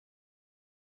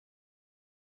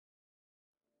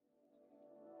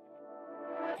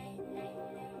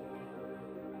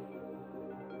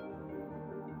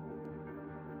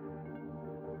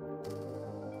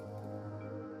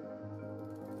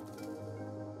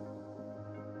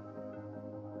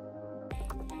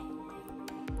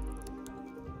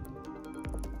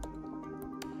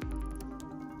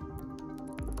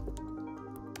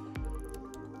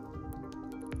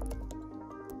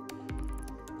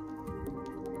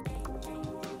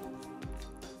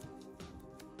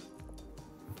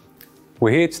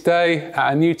We're here today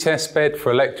at a new test bed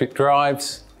for electric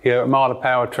drives here at Mahle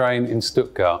Powertrain in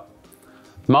Stuttgart.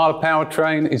 Mahle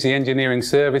Powertrain is the engineering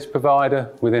service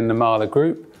provider within the Mahle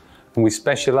Group, and we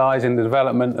specialise in the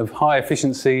development of high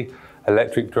efficiency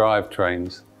electric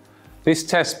drivetrains. This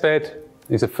test bed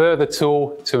is a further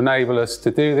tool to enable us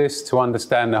to do this, to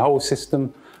understand the whole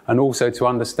system and also to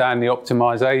understand the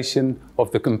optimisation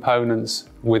of the components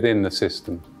within the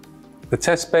system. The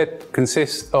test bed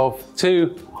consists of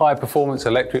two high-performance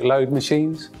electric load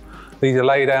machines. These are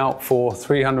laid out for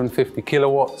 350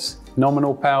 kilowatts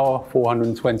nominal power,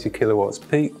 420 kilowatts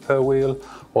peak per wheel,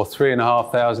 or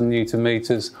 3,500 newton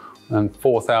meters and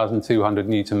 4,200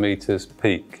 newton meters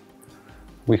peak.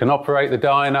 We can operate the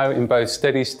dyno in both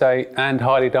steady state and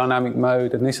highly dynamic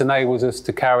mode, and this enables us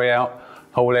to carry out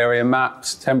whole area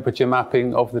maps, temperature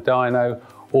mapping of the dyno,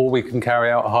 or we can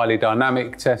carry out highly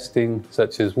dynamic testing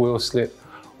such as wheel slip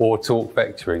or torque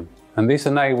vectoring. And this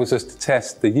enables us to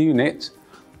test the unit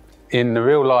in the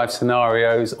real life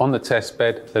scenarios on the test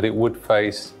bed that it would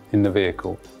face in the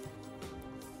vehicle.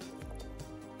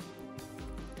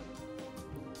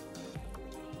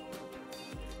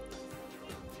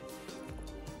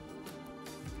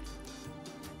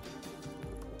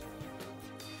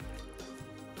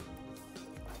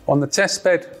 On the test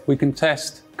bed, we can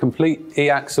test complete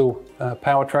eAxle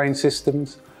powertrain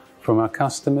systems from our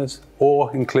customers,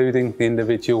 or including the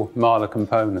individual Mahle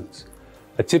components.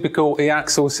 A typical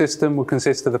eAxle system will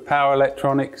consist of the power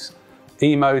electronics,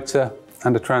 e-motor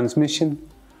and a transmission,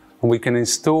 and we can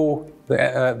install the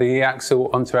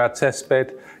eAxle onto our test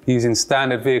bed using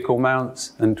standard vehicle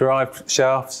mounts and drive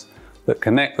shafts that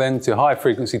connect then to high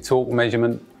frequency torque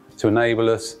measurement to enable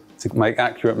us to make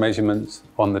accurate measurements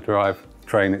on the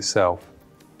drivetrain itself.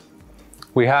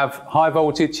 We have high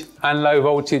voltage and low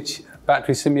voltage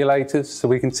battery simulators, so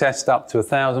we can test up to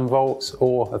 1,000 volts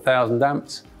or 1,000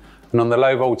 amps. And on the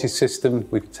low voltage system,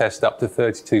 we can test up to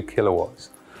 32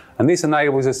 kilowatts. And this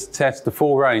enables us to test the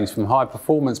full range from high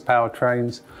performance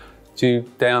powertrains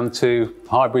down to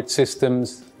hybrid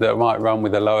systems that might run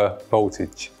with a lower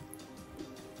voltage.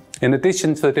 In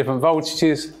addition to the different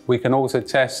voltages, we can also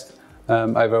test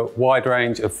over a wide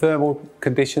range of thermal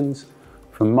conditions,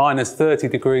 from minus 30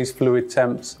 degrees fluid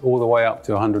temps all the way up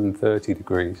to 130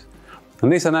 degrees.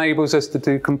 And this enables us to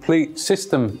do complete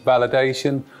system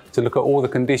validation to look at all the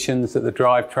conditions that the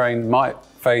drivetrain might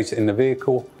face in the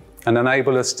vehicle and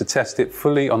enable us to test it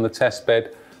fully on the test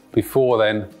bed before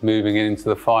then moving into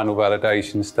the final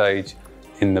validation stage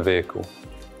in the vehicle.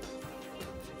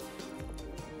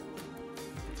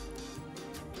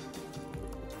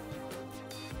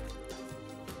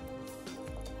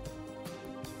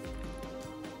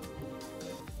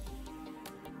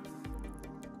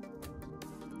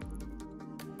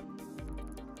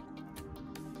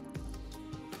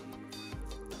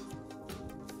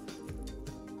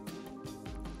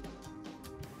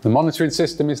 The monitoring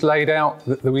system is laid out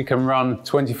that we can run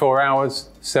 24 hours,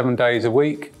 7 days a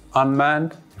week,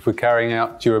 unmanned, if we're carrying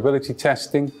out durability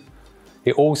testing.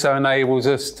 It also enables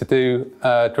us to do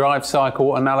drive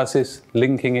cycle analysis,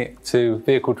 linking it to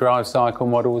vehicle drive cycle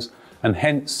models, and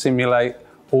hence simulate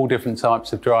all different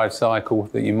types of drive cycle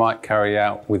that you might carry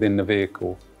out within the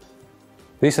vehicle.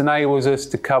 This enables us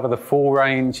to cover the full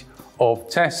range of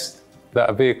tests that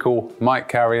a vehicle might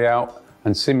carry out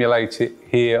and simulate it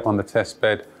here on the test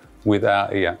bed with our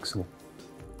eAxle.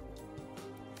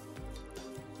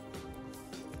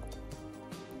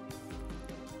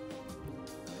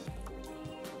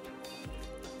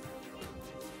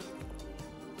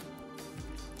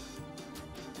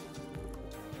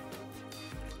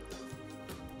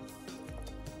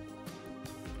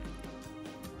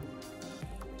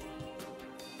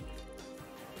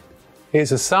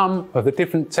 It's a sum of the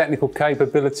different technical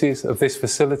capabilities of this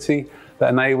facility that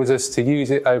enables us to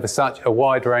use it over such a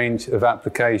wide range of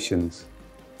applications.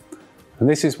 And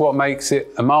this is what makes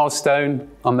it a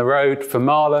milestone on the road for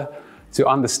Mahle to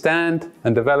understand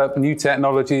and develop new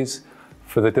technologies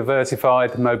for the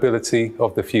diversified mobility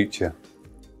of the future.